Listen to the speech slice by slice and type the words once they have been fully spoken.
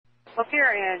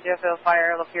Lapeer and Deerfield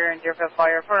Fire, Lapeer and Deerfield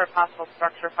Fire for a possible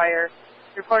structure fire.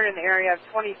 Reported in the area of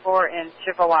 24 in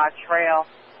Chippewa Trail.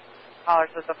 Callers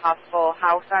with a possible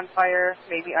house on fire,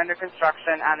 maybe under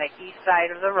construction on the east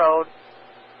side of the road.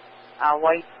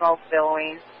 White smoke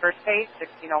billowing. First page,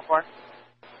 1604.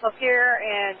 Lapeer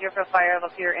and Deerfield Fire,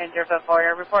 Lapeer and Deerfield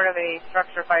Fire. Report of a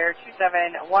structure fire,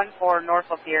 2714 North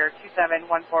Lapeer,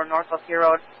 2714 North Lapeer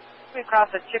Road. We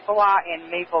cross the Chippewa and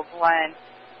Maple Glen.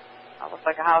 Looks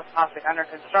like a house possibly under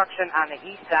construction on the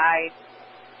east side.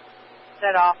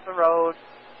 Set off the road.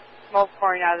 Smoke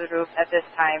pouring out of the roof at this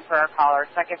time for our caller.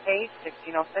 Second page,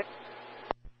 1606.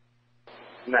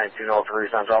 1903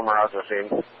 Central, Morales, scene.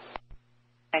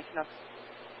 1906.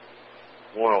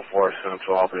 104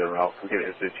 Central, I'll be around. We get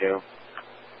it into channel.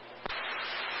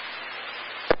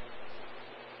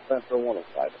 Central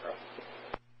 105, bro.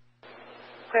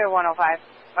 Clear 105.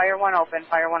 Fire 1 open,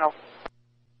 fire 1 open.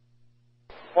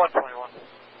 121.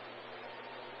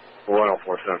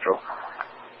 104 Central.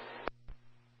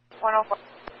 104.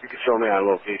 You can show me on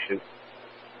location.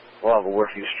 We'll have a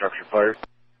working structure fire.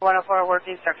 104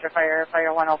 working structure fire,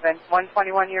 fire 1 open.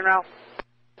 121 you're out.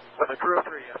 With a crew of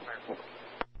 3, yes, sir.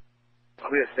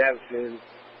 I'll be establishing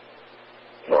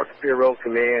North Lapeer Road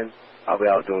Command. I'll be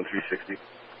out doing 360.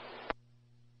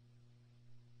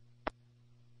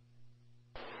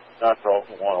 That's all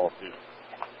for 102.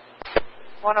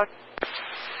 102.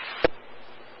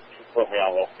 Put me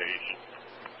on location.